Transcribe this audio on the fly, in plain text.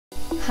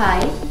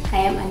Hi, I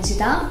am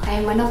Anjita. I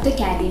am one of the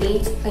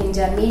candidates in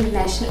Germany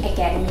International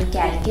Academy,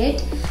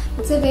 Calicut.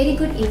 It's a very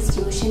good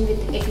institution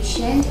with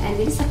efficient and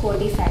very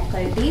supportive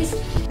faculties.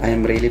 I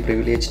am really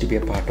privileged to be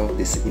a part of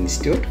this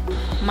institute.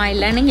 My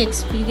learning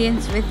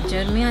experience with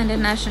Germany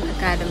International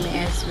Academy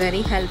is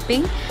very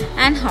helping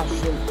and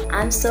helpful.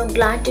 I'm so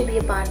glad to be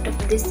a part of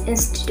this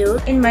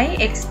institute. In my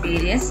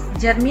experience,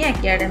 Germany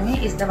Academy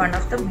is one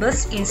of the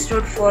best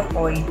institute for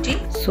OET.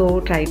 So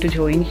try to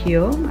join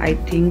here. I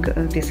think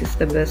this is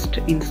the best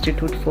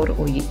institute for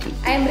OET.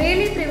 I am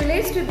really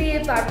privileged to be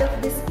a part of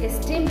this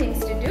esteemed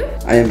institute.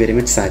 I am very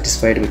much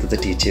satisfied with the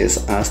teachers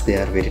as they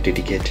are very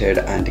dedicated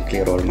and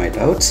clear all my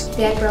doubts.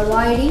 They are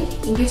providing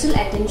individual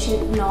attention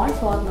in all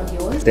 4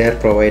 modules. They are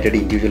provided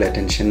individual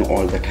attention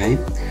all the time.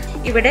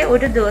 ഇവിടെ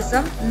ഒരു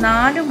ദിവസം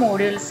 4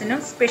 മോഡ്യൂൾസിനും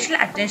special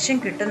attention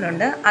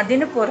കിട്ടുന്നുണ്ട്.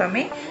 അതിനു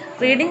പുറമെ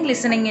reading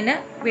ലിസണിങ്ങിന്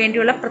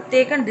വേണ്ടിയുള്ള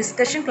പ്രത്യേകം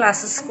discussion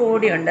classes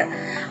കൂടിയുണ്ട്.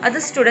 അത്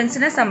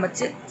സ്റ്റുഡൻസിനെ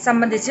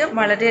സംബന്ധിച്ച്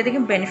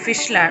വളരെയധികം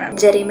ബെനിഫിഷ്യൽ ആണ്.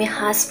 Jeremy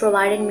has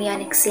provided me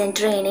an excellent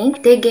training.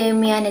 They gave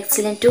me an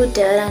excellent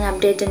tutor and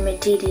updated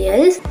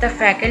materials. The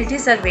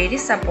faculties are very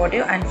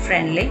supportive and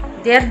friendly.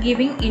 They are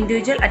giving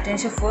individual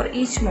attention for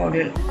each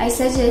module. I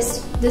suggest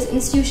this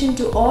institution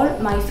to all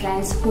my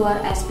friends who are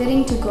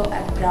aspiring to go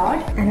abroad.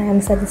 And I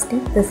am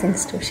suggesting this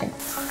institution.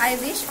 I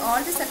wish all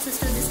the success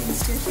to this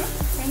institution.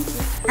 Thank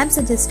you. I am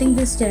suggesting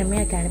this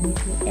Germany Academy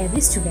to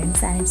every student,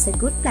 and it's a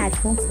good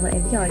platform for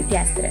every OET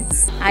aspirants.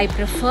 I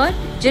prefer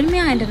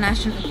Germany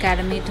International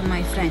Academy to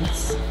my friends.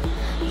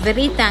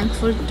 Very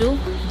thankful to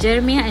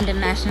Germany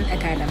International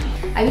Academy.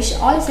 I wish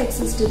all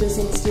success to this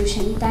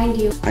institution. Thank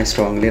you. I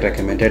strongly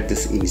recommended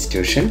this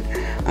institution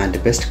and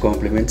best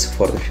compliments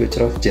for the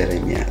future of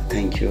Jeremiah.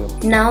 Thank you.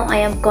 Now I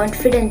am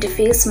confident to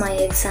face my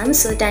exams,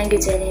 so thank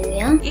you,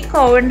 Jeremiah. ഈ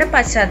കോവിഡിന്റെ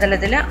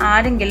പശ്ചാത്തലത്തിൽ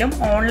ആരെങ്കിലും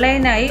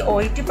ഓൺലൈനായി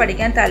OET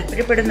പഠിക്കാൻ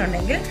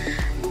താല്പര്യപ്പെടുന്നുണ്ടെങ്കിൽ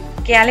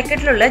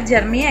കാലിക്കറ്റിലുള്ള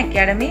Germany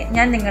academy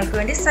ഞാൻ നിങ്ങൾക്ക്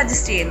വേണ്ടി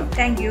suggest ചെയ്യുന്നു.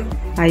 Thank you.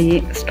 I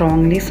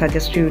strongly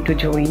suggest you to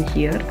join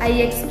here. I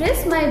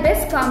express my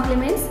best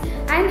compliments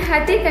and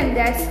hearty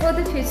congrats for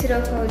the future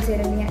of our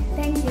Jeremiah.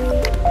 Thank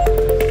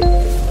you.